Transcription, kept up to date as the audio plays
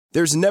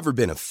There's never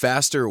been a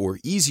faster or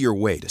easier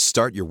way to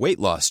start your weight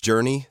loss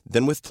journey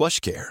than with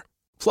PlushCare.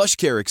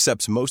 PlushCare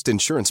accepts most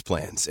insurance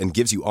plans and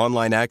gives you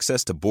online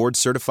access to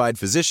board-certified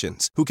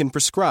physicians who can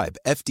prescribe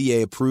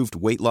FDA-approved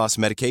weight loss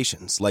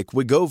medications like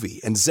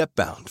Wegovy and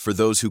Zepbound for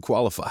those who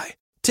qualify.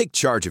 Take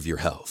charge of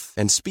your health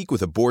and speak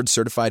with a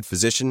board-certified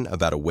physician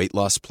about a weight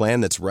loss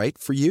plan that's right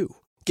for you.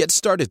 Get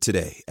started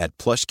today at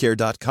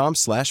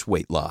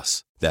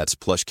plushcare.com/weight-loss. That's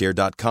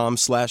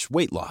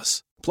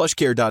plushcare.com/weight-loss.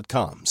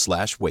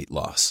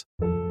 plushcare.com/weight-loss.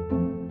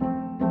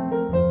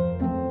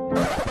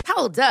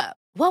 Hold up.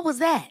 What was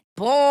that?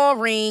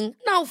 Boring.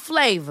 No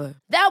flavor.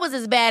 That was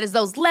as bad as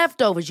those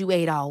leftovers you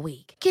ate all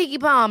week. Keke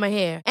Palmer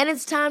here, and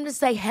it's time to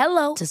say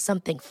hello to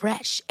something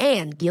fresh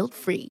and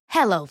guilt-free.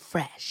 Hello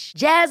Fresh.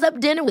 Jazz up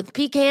dinner with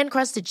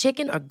pecan-crusted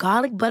chicken or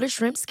garlic butter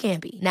shrimp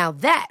scampi. Now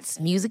that's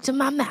music to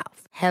my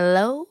mouth.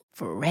 Hello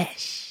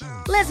Fresh.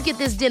 Let's get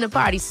this dinner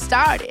party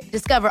started.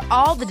 Discover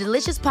all the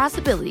delicious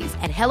possibilities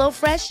at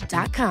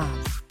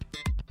hellofresh.com.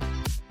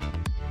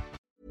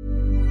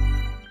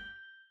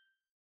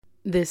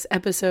 This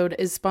episode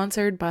is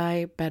sponsored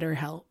by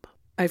BetterHelp.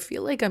 I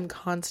feel like I'm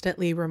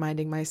constantly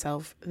reminding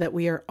myself that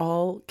we are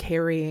all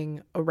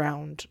carrying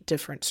around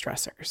different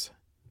stressors,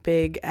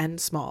 big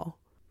and small.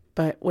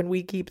 But when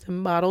we keep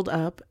them bottled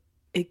up,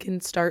 it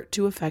can start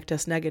to affect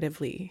us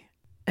negatively.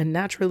 And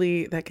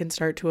naturally, that can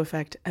start to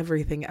affect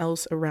everything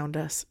else around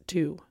us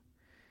too.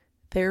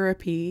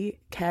 Therapy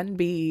can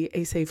be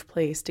a safe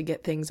place to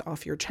get things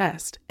off your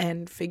chest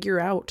and figure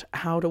out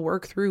how to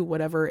work through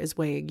whatever is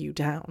weighing you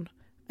down.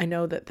 I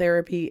know that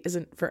therapy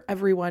isn't for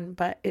everyone,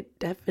 but it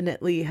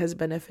definitely has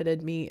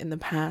benefited me in the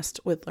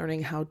past with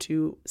learning how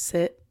to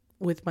sit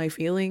with my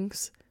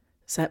feelings,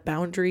 set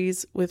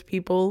boundaries with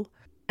people,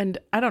 and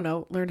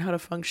learn how to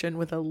function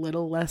with a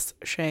little less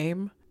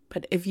shame.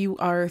 But if you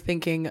are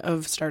thinking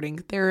of starting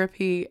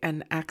therapy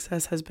and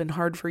access has been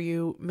hard for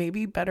you,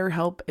 maybe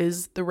BetterHelp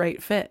is the right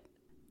fit.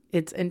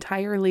 It's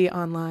entirely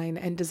online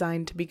and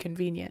designed to be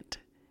convenient.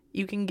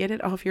 You can get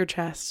it off your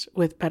chest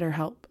with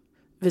BetterHelp.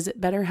 Visit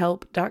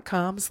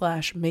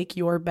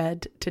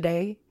BetterHelp.com/makeyourbed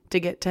today to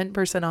get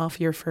 10% off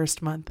your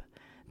first month.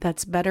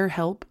 That's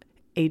BetterHelp,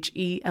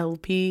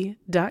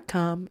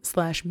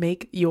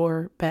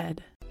 HELP.com/makeyourbed.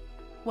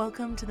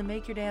 Welcome to the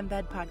Make Your Damn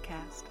Bed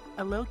podcast,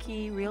 a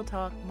low-key,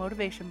 real-talk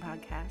motivation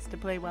podcast to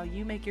play while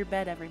you make your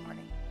bed every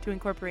morning to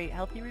incorporate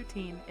healthy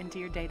routine into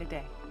your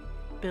day-to-day,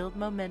 build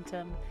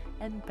momentum,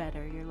 and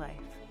better your life.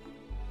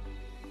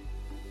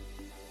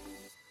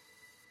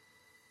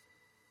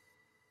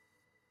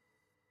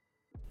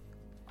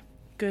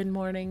 Good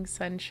morning,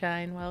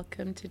 sunshine.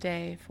 Welcome to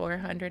day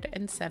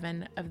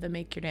 407 of the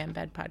Make Your Damn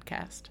Bed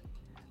podcast.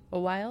 A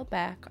while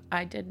back,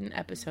 I did an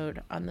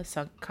episode on the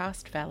sunk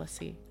cost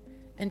fallacy,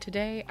 and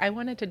today I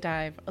wanted to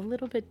dive a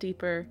little bit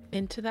deeper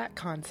into that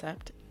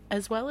concept,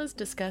 as well as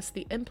discuss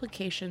the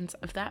implications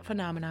of that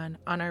phenomenon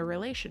on our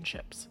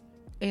relationships,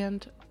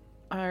 and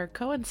our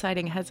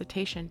coinciding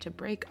hesitation to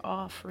break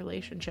off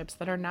relationships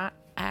that are not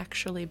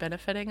actually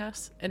benefiting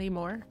us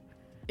anymore.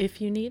 If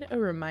you need a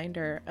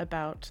reminder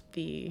about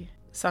the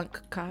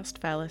sunk cost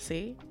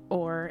fallacy,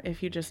 or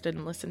if you just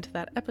didn't listen to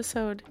that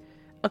episode,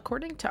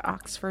 according to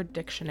Oxford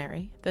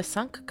Dictionary, the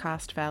sunk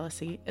cost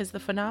fallacy is the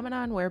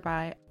phenomenon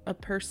whereby a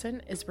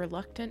person is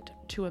reluctant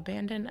to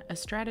abandon a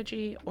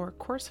strategy or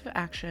course of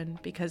action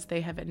because they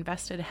have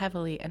invested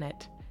heavily in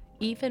it,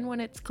 even when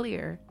it's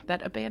clear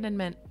that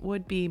abandonment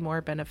would be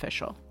more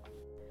beneficial.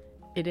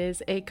 It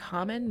is a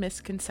common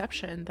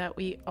misconception that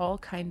we all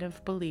kind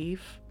of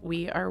believe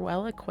we are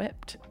well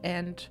equipped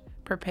and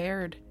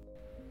prepared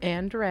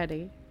and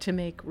ready to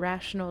make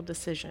rational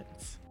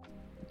decisions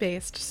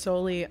based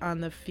solely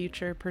on the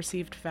future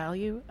perceived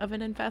value of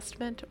an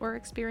investment or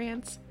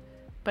experience.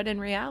 But in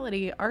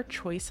reality, our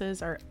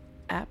choices are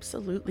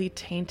absolutely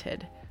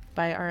tainted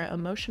by our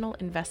emotional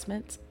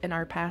investments in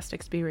our past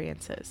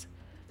experiences.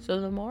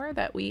 So the more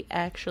that we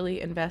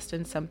actually invest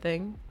in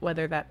something,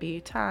 whether that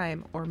be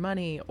time or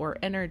money or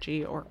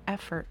energy or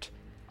effort,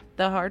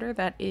 the harder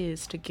that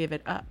is to give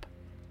it up,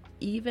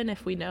 even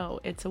if we know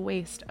it's a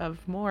waste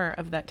of more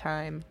of that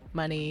time,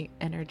 money,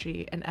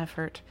 energy, and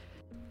effort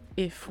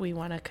if we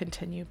want to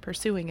continue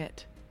pursuing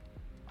it.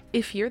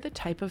 If you're the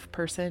type of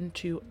person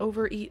to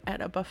overeat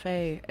at a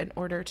buffet in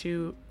order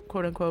to,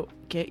 quote unquote,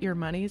 get your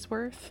money's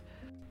worth,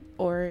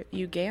 or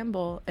you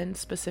gamble in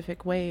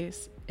specific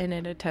ways in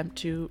an attempt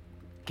to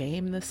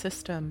game the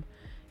system,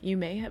 you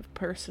may have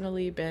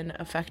personally been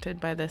affected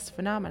by this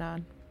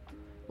phenomenon.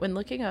 When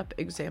looking up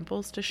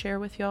examples to share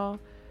with y'all,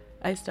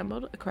 I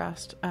stumbled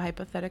across a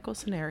hypothetical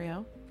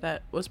scenario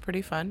that was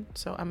pretty fun,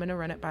 so I'm going to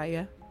run it by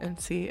you and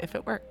see if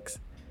it works.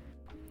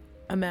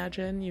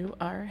 Imagine you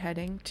are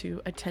heading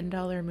to a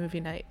 $10 movie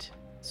night.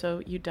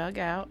 So you dug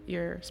out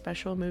your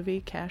special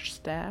movie cash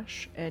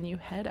stash and you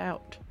head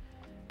out.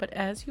 But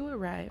as you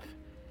arrive,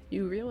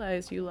 you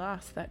realize you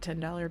lost that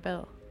 $10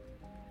 bill.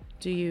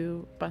 Do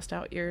you bust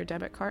out your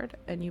debit card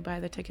and you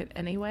buy the ticket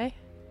anyway?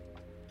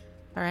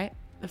 All right,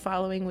 the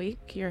following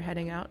week, you're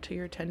heading out to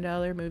your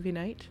 $10 movie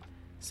night.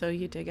 So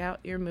you dig out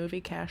your movie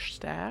cash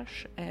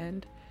stash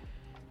and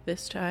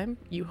This time,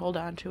 you hold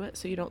on to it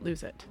so you don't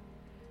lose it.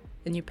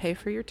 And you pay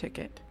for your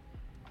ticket.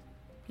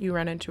 You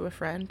run into a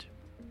friend.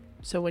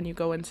 So when you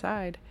go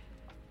inside,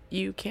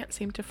 you can't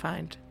seem to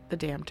find the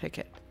damn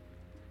ticket.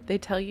 They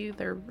tell you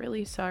they're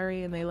really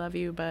sorry and they love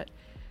you, but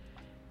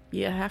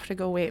you have to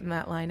go wait in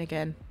that line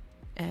again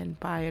and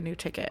buy a new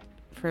ticket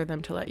for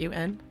them to let you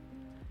in.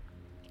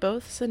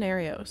 Both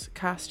scenarios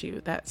cost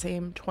you that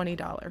same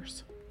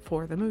 $20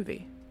 for the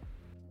movie.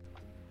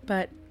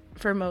 But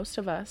for most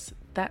of us,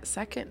 that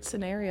second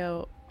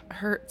scenario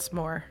hurts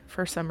more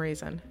for some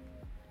reason.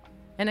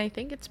 And I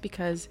think it's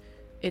because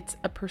it's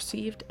a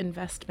perceived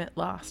investment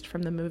lost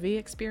from the movie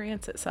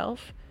experience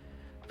itself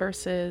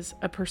versus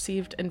a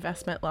perceived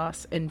investment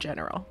loss in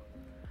general.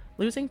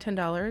 Losing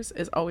 $10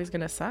 is always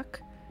going to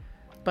suck,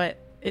 but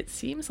it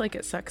seems like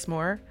it sucks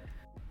more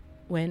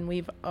when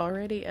we've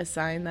already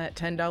assigned that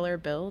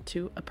 $10 bill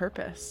to a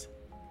purpose.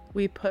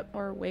 We put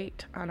more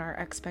weight on our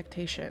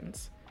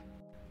expectations,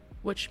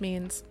 which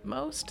means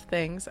most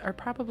things are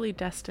probably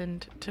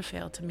destined to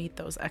fail to meet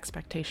those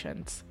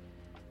expectations.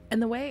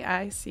 And the way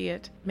I see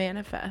it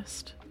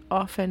manifest,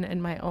 often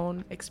in my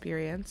own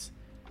experience,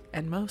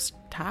 and most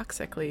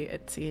toxically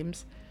it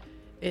seems,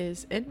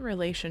 is in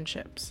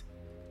relationships.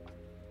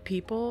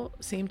 People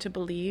seem to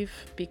believe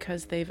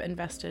because they've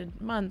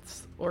invested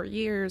months or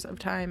years of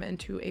time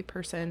into a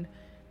person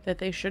that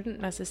they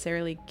shouldn't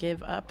necessarily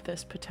give up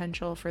this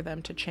potential for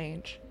them to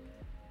change.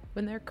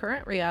 When their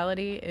current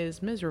reality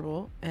is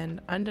miserable and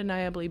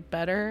undeniably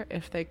better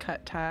if they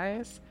cut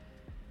ties,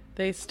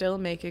 they still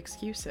make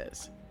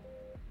excuses.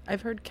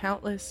 I've heard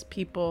countless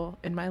people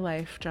in my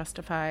life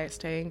justify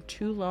staying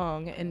too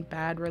long in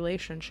bad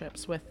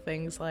relationships with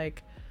things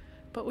like,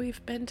 but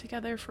we've been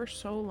together for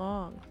so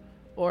long,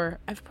 or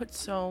I've put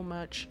so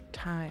much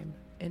time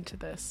into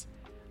this.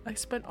 I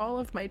spent all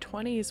of my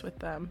 20s with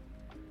them,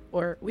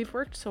 or we've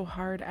worked so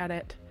hard at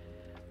it,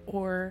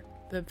 or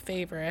the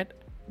favorite,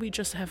 we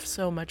just have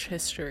so much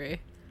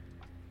history.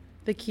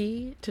 The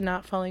key to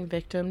not falling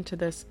victim to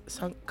this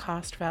sunk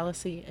cost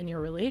fallacy in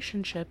your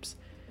relationships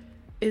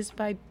is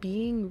by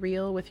being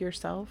real with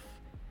yourself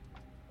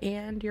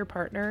and your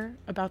partner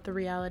about the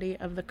reality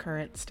of the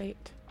current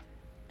state.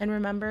 And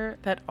remember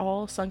that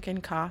all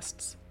sunken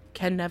costs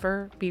can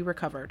never be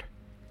recovered.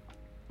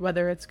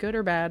 Whether it's good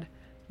or bad,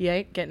 you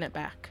ain't getting it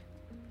back.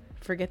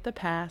 Forget the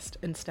past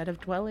instead of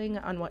dwelling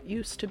on what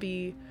used to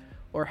be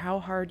or how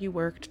hard you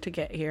worked to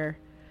get here.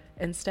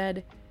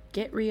 Instead,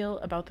 get real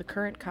about the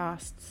current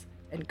costs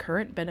and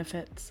current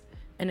benefits.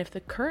 And if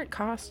the current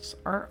costs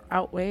aren't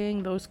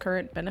outweighing those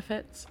current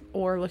benefits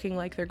or looking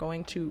like they're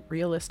going to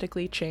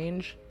realistically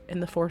change in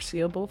the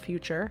foreseeable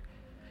future,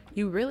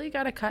 you really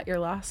got to cut your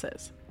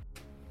losses.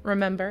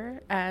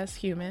 Remember, as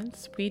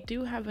humans, we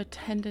do have a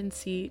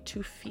tendency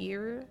to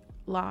fear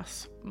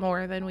loss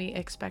more than we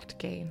expect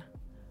gain.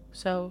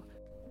 So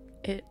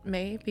it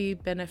may be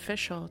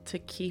beneficial to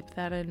keep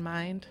that in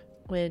mind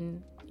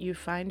when you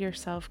find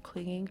yourself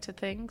clinging to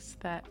things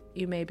that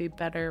you may be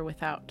better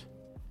without.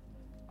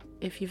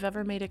 If you've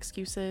ever made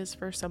excuses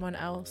for someone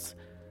else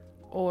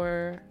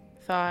or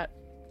thought,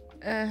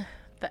 the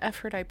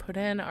effort I put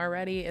in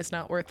already is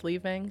not worth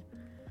leaving,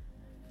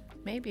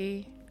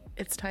 maybe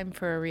it's time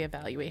for a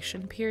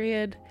reevaluation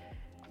period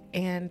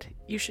and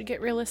you should get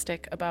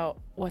realistic about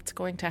what's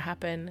going to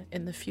happen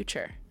in the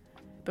future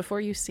before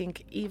you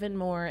sink even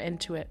more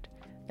into it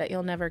that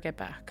you'll never get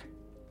back.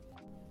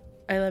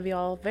 I love you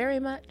all very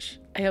much.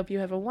 I hope you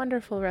have a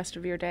wonderful rest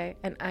of your day,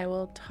 and I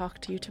will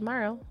talk to you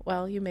tomorrow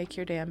while you make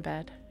your damn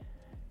bed.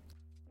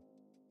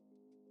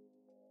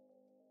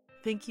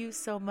 Thank you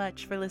so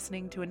much for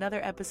listening to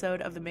another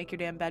episode of the Make Your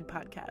Damn Bed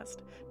podcast.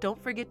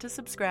 Don't forget to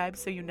subscribe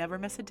so you never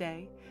miss a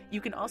day. You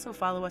can also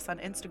follow us on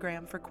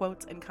Instagram for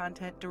quotes and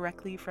content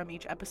directly from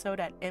each episode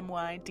at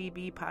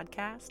MYDB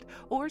Podcast,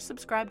 or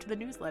subscribe to the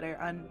newsletter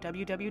on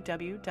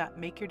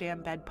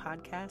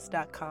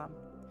www.makeyourdamnbedpodcast.com.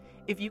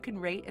 If you can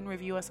rate and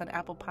review us on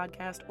Apple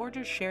Podcast or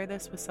just share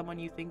this with someone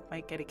you think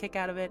might get a kick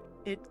out of it,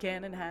 it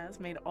can and has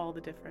made all the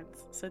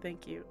difference. So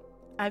thank you.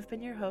 I've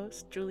been your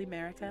host, Julie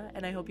Merica,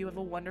 and I hope you have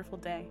a wonderful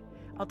day.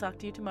 I'll talk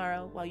to you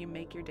tomorrow while you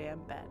make your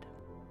damn bed.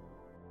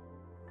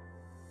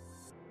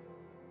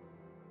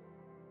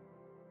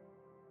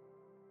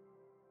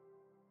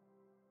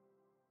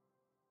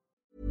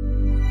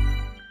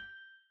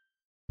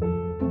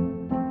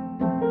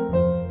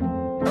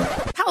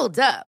 Hold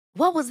up.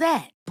 What was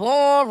that?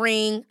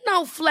 Boring.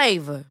 No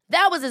flavor.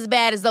 That was as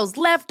bad as those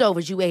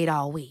leftovers you ate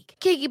all week.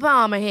 Keke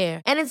Palmer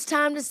here, and it's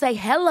time to say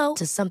hello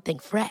to something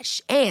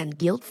fresh and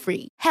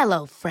guilt-free.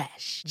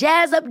 HelloFresh.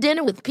 Jazz up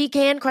dinner with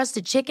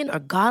pecan-crusted chicken or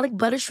garlic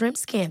butter shrimp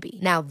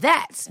scampi. Now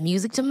that's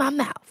music to my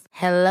mouth.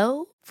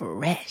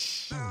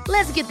 HelloFresh.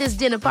 Let's get this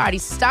dinner party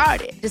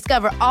started.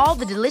 Discover all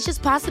the delicious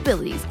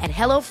possibilities at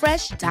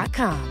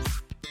HelloFresh.com.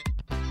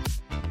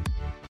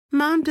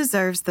 Mom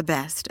deserves the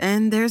best,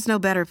 and there's no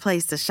better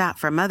place to shop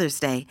for Mother's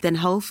Day than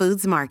Whole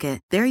Foods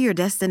Market. They're your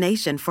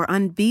destination for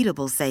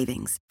unbeatable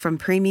savings, from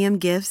premium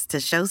gifts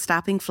to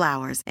show-stopping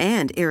flowers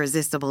and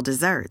irresistible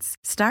desserts.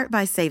 Start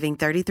by saving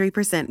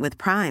 33% with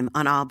Prime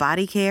on all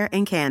body care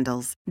and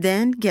candles.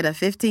 Then get a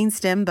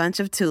 15-stem bunch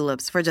of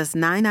tulips for just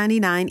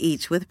 $9.99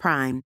 each with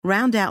Prime.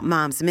 Round out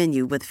Mom's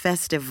menu with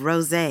festive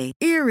rosé,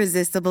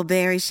 irresistible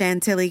berry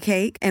chantilly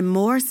cake, and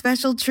more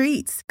special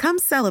treats. Come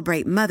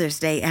celebrate Mother's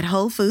Day at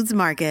Whole Foods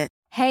Market.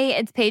 Hey,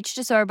 it's Paige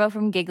DeSorbo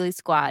from Giggly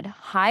Squad.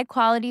 High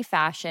quality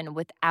fashion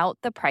without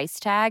the price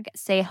tag.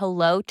 Say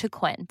hello to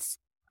Quince.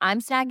 I'm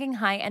snagging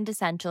high-end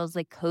essentials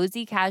like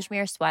cozy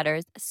cashmere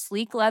sweaters,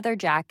 sleek leather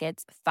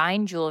jackets,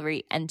 fine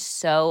jewelry, and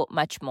so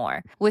much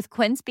more. With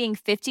Quince being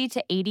 50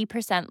 to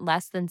 80%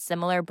 less than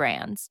similar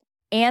brands.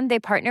 And they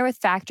partner with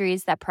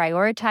factories that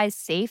prioritize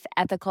safe,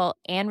 ethical,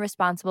 and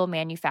responsible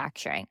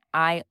manufacturing.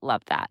 I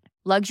love that.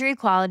 Luxury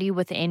quality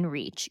within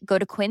reach. Go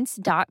to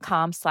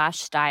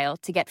quince.com/style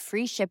to get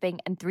free shipping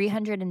and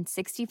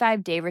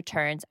 365-day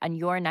returns on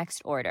your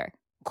next order.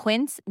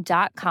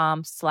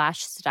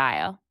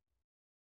 Quince.com/style.